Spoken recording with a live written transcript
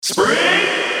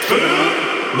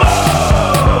Springfield Mo!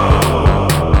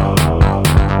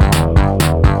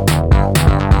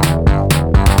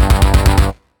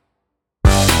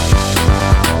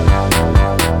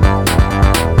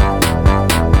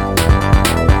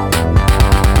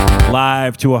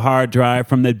 Live to a hard drive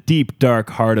from the deep, dark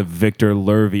heart of Victor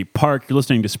Lurvey Park. You're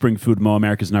listening to Spring Food Mo,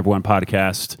 America's #1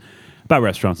 podcast about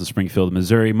restaurants in Springfield,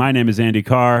 Missouri. My name is Andy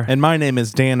Carr. And my name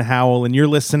is Dan Howell, and you're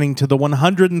listening to the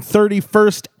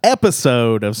 131st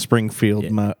episode of Spring Food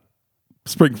Mo.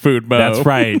 That's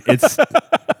right. It's,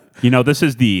 this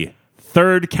is the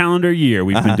third calendar year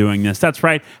we've been doing this. That's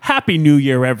right. Happy New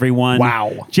Year, everyone.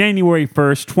 Wow. January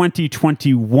 1st,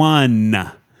 2021.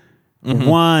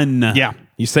 One. Yeah,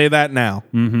 you say that now.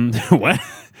 What?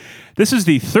 This is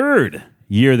the third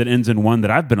year that ends in one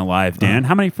that I've been alive, Dan.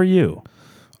 How many for you?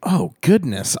 Oh,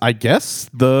 goodness. I guess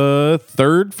the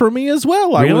third for me as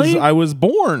well. Really? I was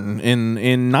born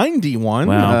in 91.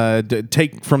 Wow.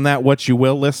 Take from that what you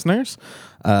will, listeners.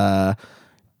 And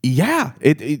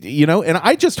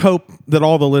I just hope that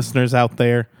all the listeners out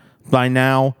there by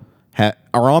now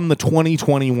are on the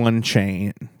 2021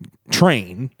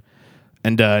 train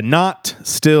and not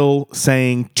still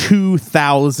saying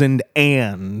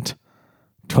 2021.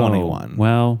 Oh,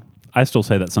 well, I still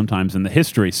say that sometimes in the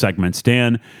history segments,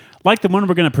 Dan, like the one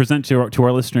we're going to present to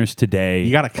our listeners today.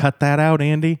 You got to cut that out,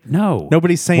 Andy. No.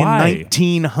 Nobody's saying Why?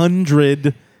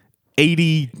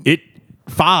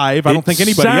 1985. I don't think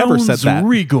anybody ever said that. Sounds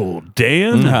regal,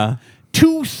 Dan.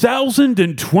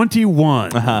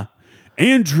 2021.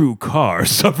 Andrew Carr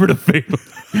suffered a fatal...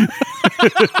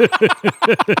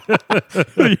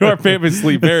 You are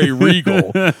famously very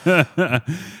regal.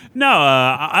 No,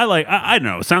 I don't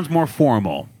know. It sounds more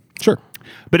formal. Sure.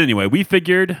 But anyway, we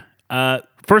figured,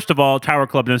 first of all, Tower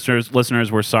Club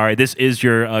listeners, we're sorry. This is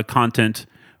your content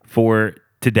for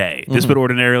today. This would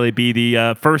ordinarily be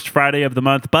the first Friday of the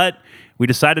month, but we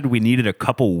decided we needed a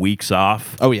couple weeks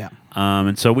off. Oh, yeah.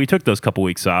 And so we took those couple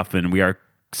weeks off, and we are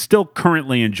still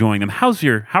currently enjoying them. How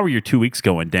are your 2 weeks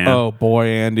going, Dan? Oh, boy,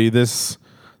 Andy. These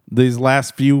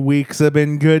last few weeks have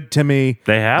been good to me.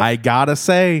 They have? I gotta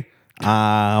say,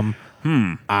 I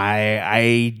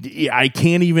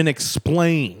can't even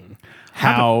explain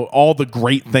how all the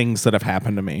great things that have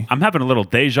happened to me. I'm having a little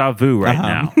deja vu right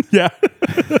now. Yeah.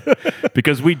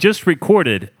 Because we just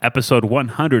recorded episode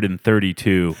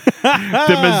 132.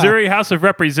 The Missouri House of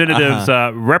Representatives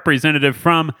representative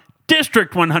from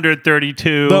District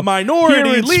 132. The minority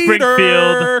here in leader.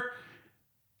 Springfield.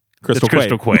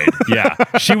 Crystal Quaid. Yeah.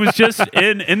 She was just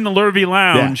in the Lurvey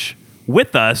Lounge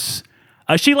with us.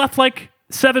 She left like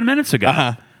 7 minutes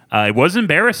ago. It was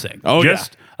embarrassing. Oh,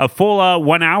 just a full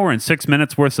 1 hour and 6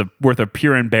 minutes worth of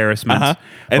pure embarrassment.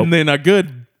 And then a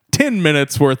good 10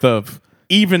 minutes worth of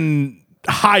even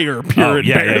higher pure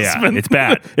embarrassment. Yeah. It's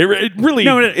bad. It really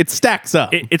it stacks up.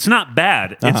 It's not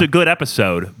bad. It's a good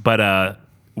episode, but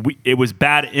it was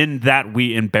bad in that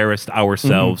we embarrassed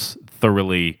ourselves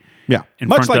thoroughly. Yeah, in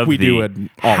much front like of we the do in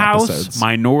all House episodes.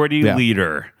 Minority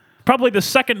Leader, probably the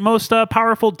second most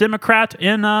powerful Democrat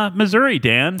in Missouri.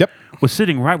 Dan was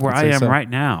sitting right where I am right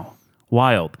now.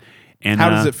 Wild. And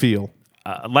how does it feel?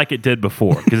 Like it did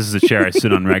before, because this is a chair I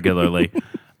sit on regularly.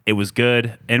 It was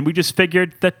good, and we just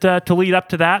figured that to lead up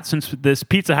to that, since this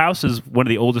Pizza House is one of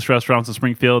the oldest restaurants in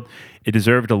Springfield, it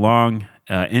deserved a long,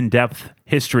 in-depth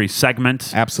history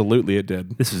segment. Absolutely, it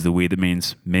did. This is the we that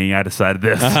means me. I decided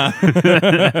this.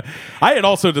 I had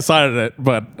also decided it,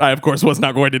 but I, of course, was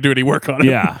not going to do any work on it.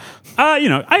 Yeah.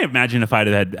 I imagine if I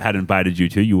had invited you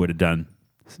to, you would have done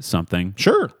something.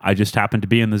 Sure. I just happened to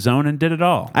be in the zone and did it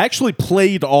all. I actually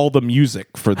played all the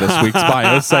music for this week's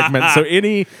bio segment, so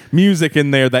any music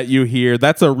in there that you hear,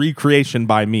 that's a recreation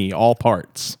by me, all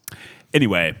parts.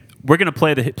 Anyway, we're going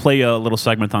to play a little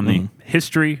segment on the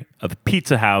history of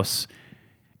Pizza House,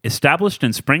 established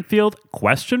in Springfield, in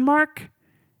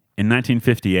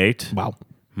 1958. Wow.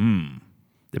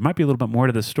 There might be a little bit more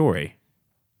to this story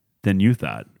than you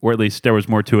thought, or at least there was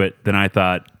more to it than I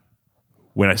thought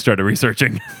when I started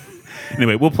researching.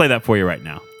 Anyway, we'll play that for you right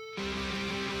now.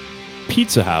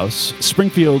 Pizza House,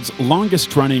 Springfield's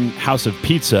longest-running house of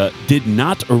pizza, did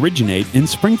not originate in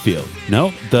Springfield.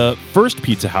 No, the first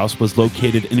Pizza House was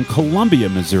located in Columbia,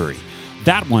 Missouri.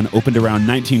 That one opened around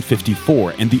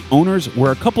 1954, and the owners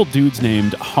were a couple dudes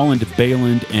named Holland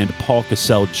Bayland and Paul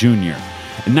Cassell Jr.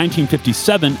 In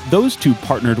 1957, those two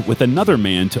partnered with another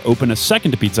man to open a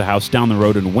second pizza house down the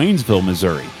road in Waynesville,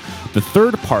 Missouri. The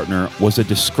third partner was a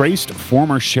disgraced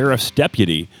former sheriff's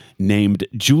deputy named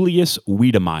Julius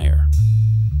Wiedemeyer.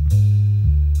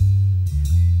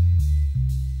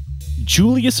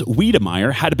 Julius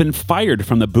Wiedemeyer had been fired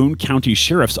from the Boone County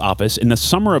Sheriff's Office in the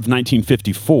summer of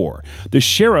 1954. The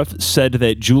sheriff said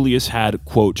that Julius had,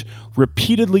 quote,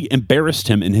 repeatedly embarrassed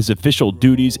him in his official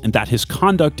duties and that his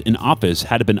conduct in office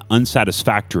had been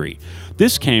unsatisfactory.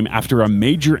 This came after a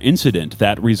major incident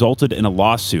that resulted in a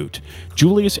lawsuit.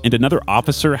 Julius and another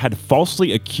officer had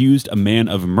falsely accused a man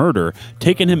of murder,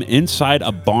 taken him inside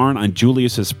a barn on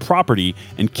Julius's property,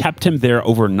 and kept him there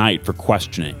overnight for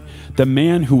questioning. The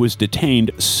man who was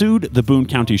detained sued the Boone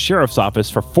County Sheriff's Office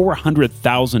for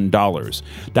 $400,000.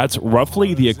 That's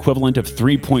roughly the equivalent of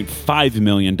 $3.5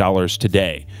 million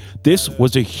today. This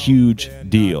was a huge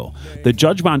deal. The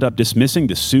judge wound up dismissing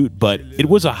the suit, but it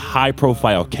was a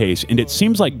high-profile case, and it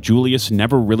seems like Julius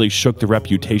never really shook the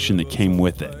reputation that came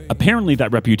with it. Apparently,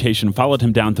 that reputation followed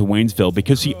him down to Waynesville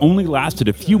because he only lasted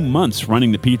a few months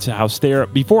running the pizza house there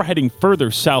before heading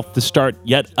further south to start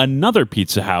yet another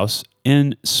pizza house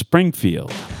in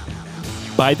Springfield.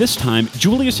 By this time,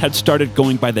 Julius had started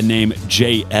going by the name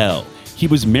J.L. He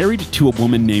was married to a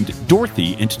woman named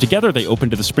Dorothy, and together they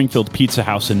opened the Springfield Pizza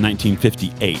House in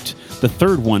 1958, the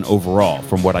third one overall,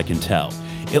 from what I can tell.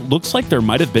 It looks like there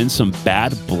might have been some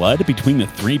bad blood between the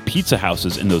three pizza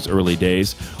houses in those early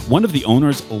days. One of the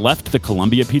owners left the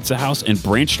Columbia Pizza House and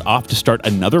branched off to start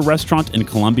another restaurant in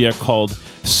Columbia called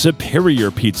Superior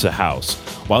Pizza House,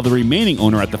 while the remaining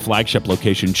owner at the flagship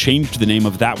location changed the name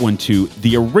of that one to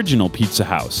the Original Pizza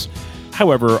House.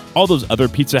 However, all those other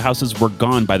pizza houses were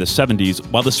gone by the 70s,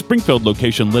 while the Springfield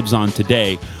location lives on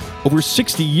today, over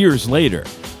 60 years later.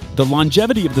 The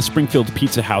longevity of the Springfield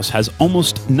Pizza House has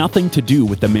almost nothing to do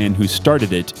with the man who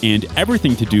started it and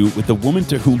everything to do with the woman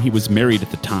to whom he was married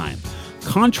at the time.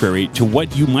 Contrary to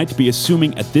what you might be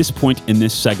assuming at this point in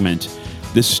this segment,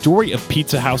 the story of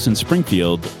Pizza House in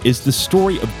Springfield is the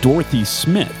story of Dorothy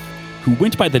Smith, who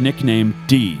went by the nickname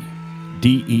Dee,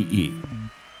 D-E-E.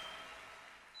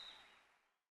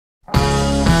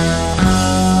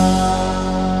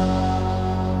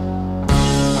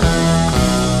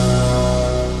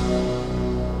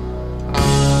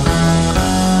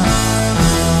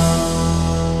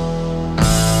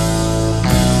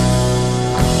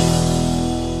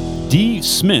 Dee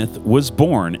Smith was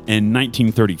born in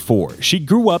 1934. She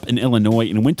grew up in Illinois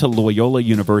and went to Loyola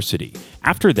University.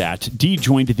 After that, Dee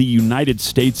joined the United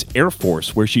States Air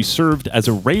Force, where she served as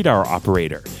a radar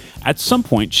operator. At some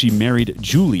point, she married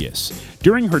Julius.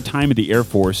 During her time in the Air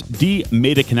Force, Dee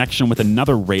made a connection with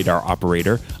another radar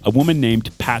operator, a woman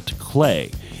named Pat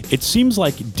Clay. It seems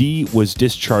like Dee was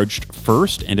discharged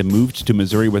first and moved to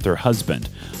Missouri with her husband.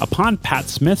 Upon Pat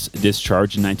Smith's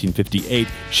discharge in 1958,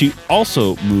 she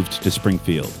also moved to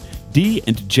Springfield. Dee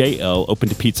and J.L.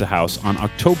 opened a pizza house on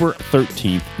October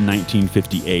 13,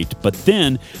 1958, but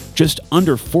then, just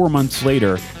under 4 months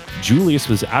later, Julius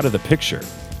was out of the picture.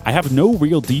 I have no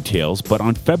real details, but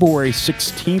on February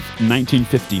 16,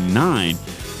 1959,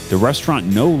 the restaurant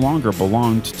no longer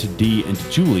belonged to Dee and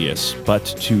Julius, but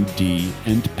to Dee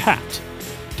and Pat.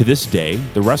 To this day,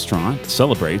 the restaurant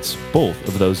celebrates both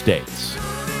of those dates.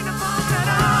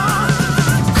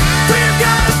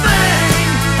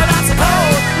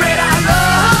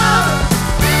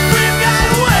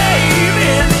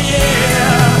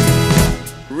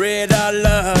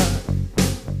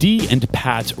 Dee and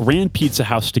Pat ran Pizza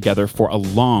House together for a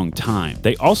long time.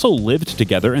 They also lived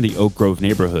together in the Oak Grove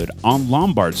neighborhood on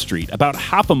Lombard Street, about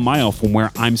half a mile from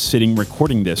where I'm sitting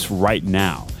recording this right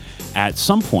now. At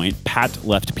some point, Pat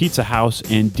left Pizza House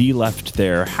and Dee left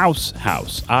their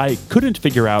house. I couldn't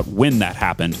figure out when that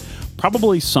happened,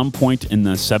 probably some point in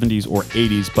the 70s or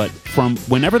 80s, but from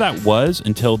whenever that was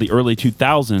until the early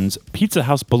 2000s, Pizza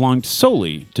House belonged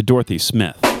solely to Dorothy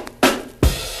Smith.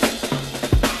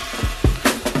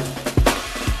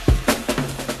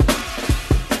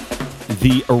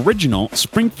 The original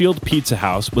Springfield Pizza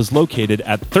House was located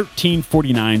at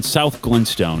 1349 South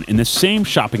Glenstone in the same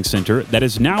shopping center that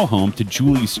is now home to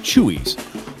Julie's Chewy's.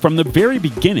 From the very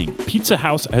beginning, Pizza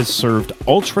House has served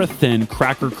ultra-thin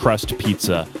cracker crust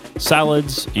pizza,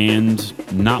 salads,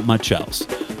 and not much else.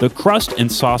 The crust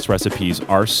and sauce recipes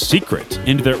are secret,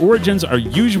 and their origins are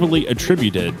usually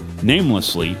attributed,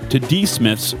 namelessly, to Dee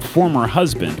Smith's former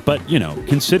husband. But,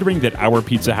 considering that our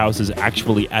Pizza House is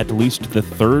actually at least the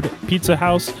third pizza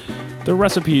house, the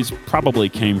recipes probably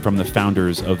came from the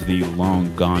founders of the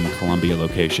long-gone Columbia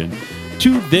location.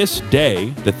 To this day,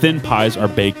 the thin pies are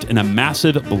baked in a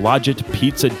massive Blodgett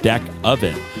pizza deck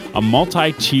oven, a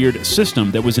multi-tiered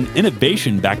system that was an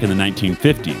innovation back in the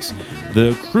 1950s.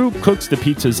 The crew cooks the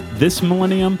pizzas this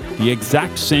millennium the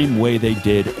exact same way they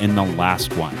did in the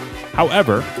last one.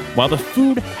 However, while the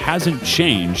food hasn't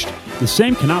changed, the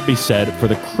same cannot be said for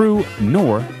the crew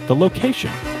nor the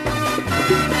location.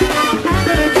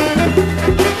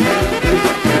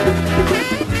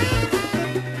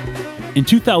 In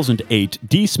 2008,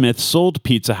 D. Smith sold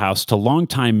Pizza House to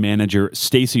longtime manager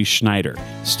Stacy Schneider.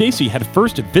 Stacy had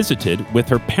first visited with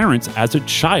her parents as a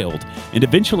child and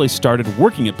eventually started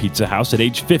working at Pizza House at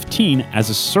age 15 as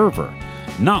a server.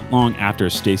 Not long after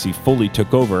Stacy fully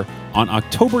took over, on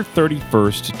October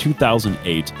 31st,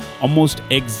 2008, almost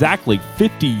exactly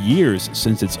 50 years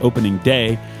since its opening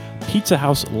day, Pizza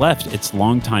House left its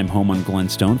longtime home on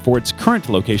Glenstone for its current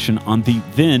location on the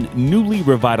then newly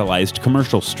revitalized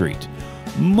Commercial Street.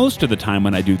 Most of the time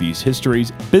when I do these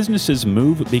histories, businesses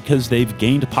move because they've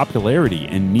gained popularity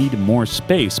and need more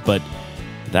space, but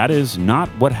that is not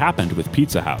what happened with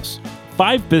Pizza House.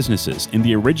 5 businesses in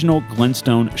the original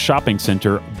Glenstone shopping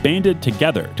center banded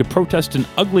together to protest an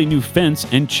ugly new fence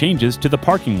and changes to the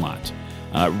parking lot.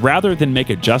 Rather than make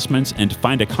adjustments and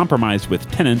find a compromise with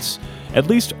tenants, at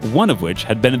least one of which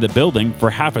had been in the building for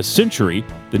half a century,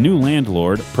 the new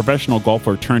landlord, professional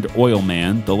golfer turned oil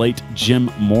man, the late Jim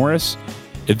Morris,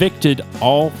 evicted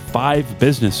all 5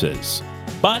 businesses.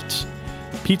 But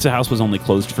Pizza House was only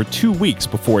closed for 2 weeks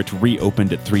before it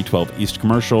reopened at 312 East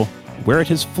Commercial, where it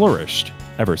has flourished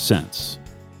ever since.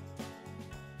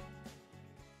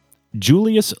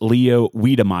 Julius Leo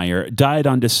Wiedemeyer died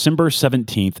on December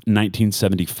 17,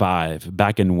 1975,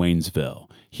 back in Waynesville.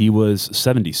 He was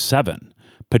 77.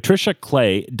 Patricia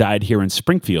Clay died here in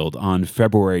Springfield on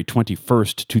February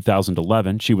 21st,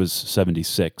 2011. She was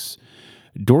 76.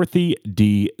 Dorothy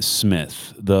D.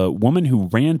 Smith, the woman who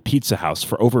ran Pizza House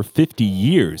for over 50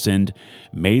 years and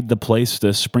made the place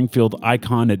the Springfield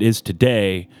icon it is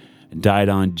today, died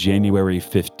on January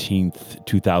 15th,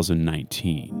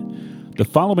 2019. The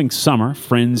following summer,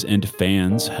 friends and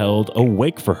fans held a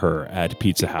wake for her at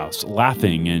Pizza House,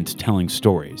 laughing and telling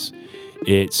stories.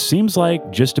 It seems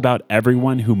like just about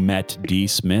everyone who met Dee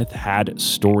Smith had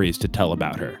stories to tell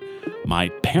about her. My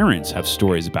parents have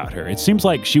stories about her. It seems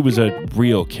like she was a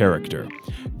real character.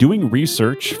 Doing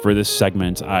research for this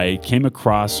segment, I came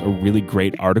across a really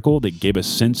great article that gave a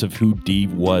sense of who Dee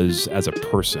was as a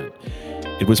person.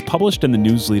 It was published in the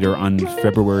News Leader on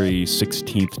February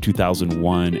 16th,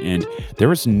 2001, and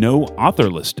there is no author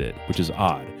listed, which is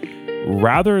odd.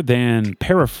 Rather than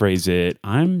paraphrase it,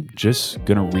 I'm just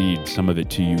going to read some of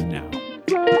it to you now.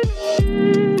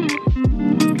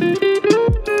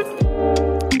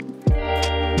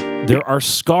 There are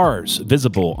scars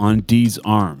visible on Dee's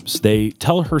arms. They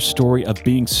tell her story of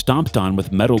being stomped on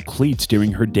with metal cleats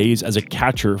during her days as a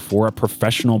catcher for a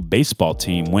professional baseball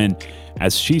team when,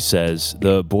 as she says,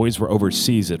 the boys were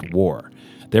overseas at war.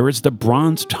 There is the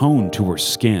bronze tone to her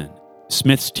skin.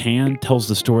 Smith's tan tells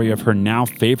the story of her now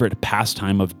favorite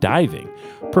pastime of diving.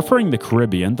 Preferring the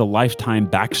Caribbean, the lifetime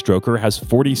backstroker has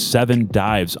 47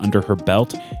 dives under her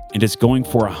belt and is going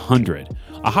for 100.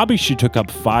 A hobby she took up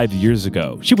 5 years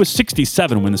ago. She was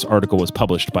 67 when this article was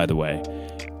published, by the way.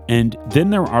 And then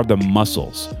there are the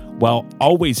muscles. While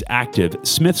always active,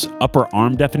 Smith's upper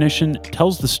arm definition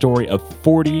tells the story of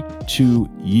 42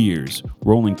 years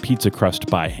rolling pizza crust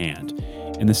by hand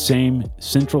in the same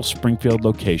central Springfield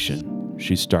location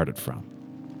she started from.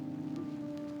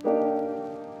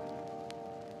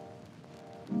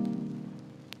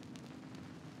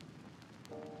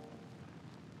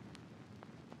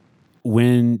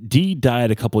 When Dee died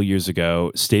a couple years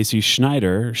ago, Stacy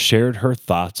Schneider shared her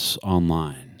thoughts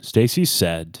online. Stacy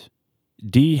said,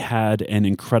 "Dee had an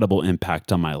incredible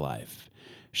impact on my life.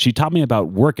 She taught me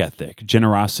about work ethic,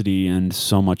 generosity, and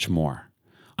so much more.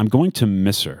 I'm going to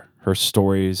miss her, her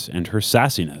stories, and her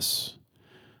sassiness.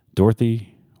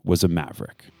 Dorothy was a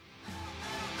maverick."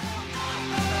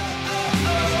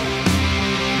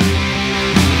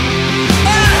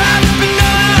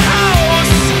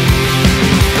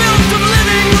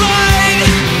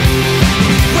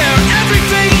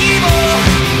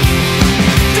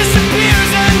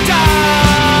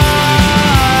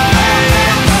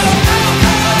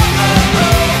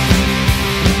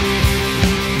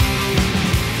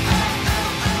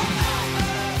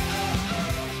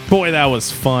 Boy, that was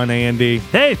fun, Andy.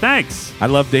 Hey, thanks. I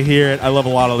love to hear it. I love a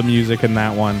lot of the music in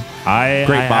that one. I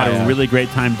had a really great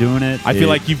time doing it. I feel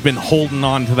like you've been holding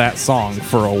on to that song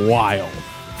for a while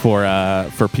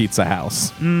for Pizza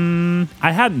House.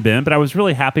 I hadn't been, but I was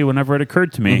really happy whenever it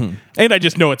occurred to me. Mm-hmm. And I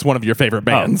just know it's one of your favorite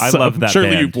bands. I love that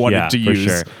surely band. you've wanted to for use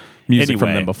sure. music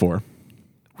from them before.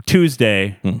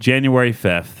 Tuesday, January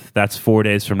 5th. That's 4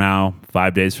 days from now,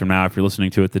 5 days from now, if you're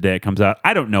listening to it the day it comes out.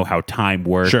 I don't know how time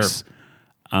works. Sure.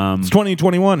 It's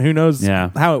 2021. Who knows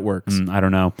how it works? I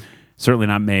don't know. Certainly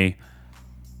not me.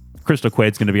 Crystal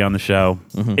Quaid's going to be on the show.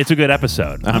 Mm-hmm. It's a good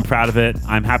episode. I'm proud of it.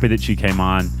 I'm happy that she came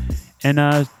on.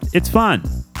 And it's fun.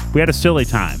 We had a silly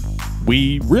time.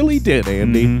 We really did,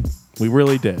 Andy. We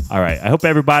really did. All right. I hope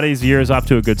everybody's year is off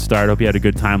to a good start. Hope you had a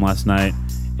good time last night.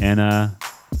 And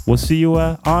we'll see you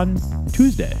on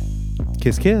Tuesday.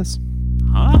 Kiss, kiss.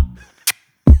 Huh?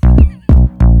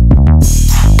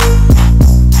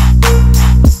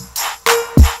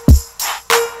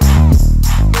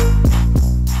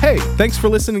 Hey, thanks for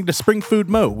listening to Spring Food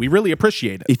Mo. We really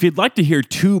appreciate it. If you'd like to hear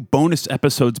 2 bonus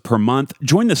episodes per month,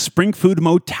 join the Spring Food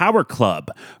Mo Tower Club.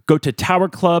 Go to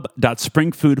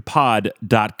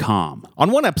towerclub.springfoodpod.com.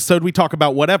 On one episode, we talk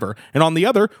about whatever, and on the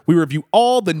other, we review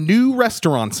all the new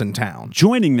restaurants in town.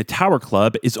 Joining the Tower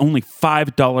Club is only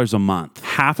 $5 a month.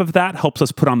 Half of that helps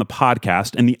us put on the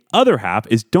podcast, and the other half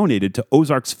is donated to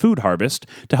Ozarks Food Harvest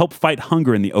to help fight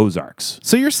hunger in the Ozarks.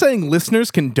 So you're saying listeners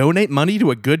can donate money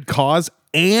to a good cause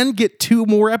and get 2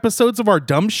 more episodes of our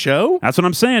dumb show? That's what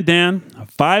I'm saying, Dan.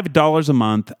 $5 a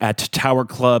month at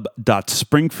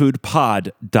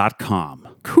towerclub.springfoodpod.com.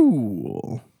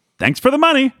 Cool. Thanks for the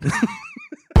money.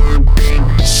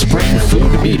 Spring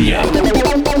Food Media.